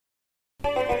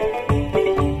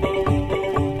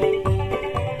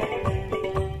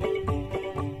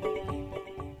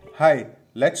Hi,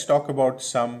 let's talk about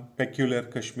some peculiar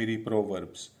Kashmiri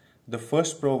proverbs. The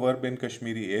first proverb in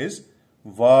Kashmiri is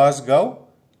Vaaz gav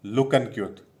lukan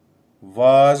kyut.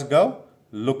 Vaaz gav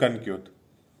lukan kyut.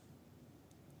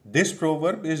 This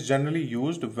proverb is generally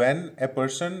used when a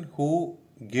person who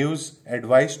gives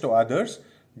advice to others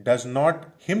does not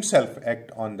himself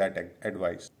act on that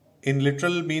advice. In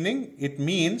literal meaning, it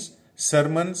means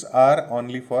sermons are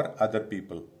only for other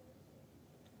people.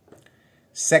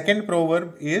 Second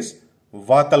proverb is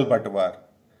Vatal Batwar.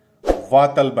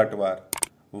 Vatal Batwar.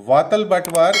 Vatal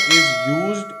Batwar is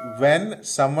used when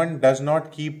someone does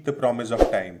not keep the promise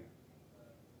of time.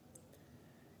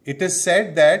 It is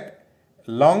said that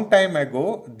long time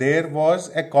ago there was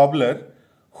a cobbler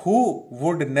who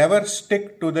would never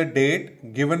stick to the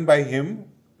date given by him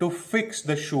to fix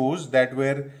the shoes that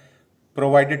were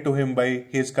provided to him by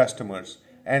his customers,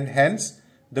 and hence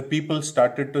the people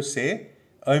started to say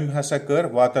Hasakar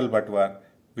Vatal Batwar,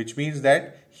 which means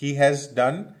that he has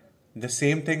done the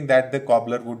same thing that the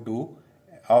cobbler would do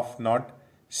of not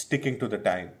sticking to the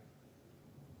time.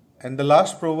 And the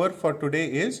last proverb for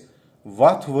today is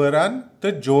Vat Varan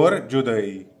te Jor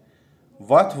Judai.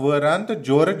 Vat Varan te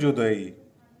Jor Judai.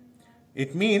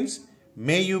 It means,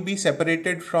 may you be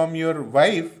separated from your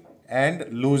wife and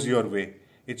lose your way.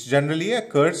 It's generally a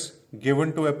curse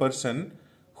given to a person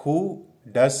who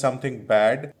does something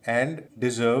bad and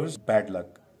deserves bad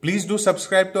luck. Please do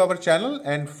subscribe to our channel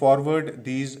and forward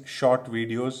these short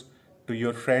videos to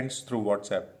your friends through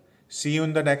WhatsApp. See you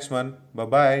in the next one.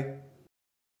 Bye-bye.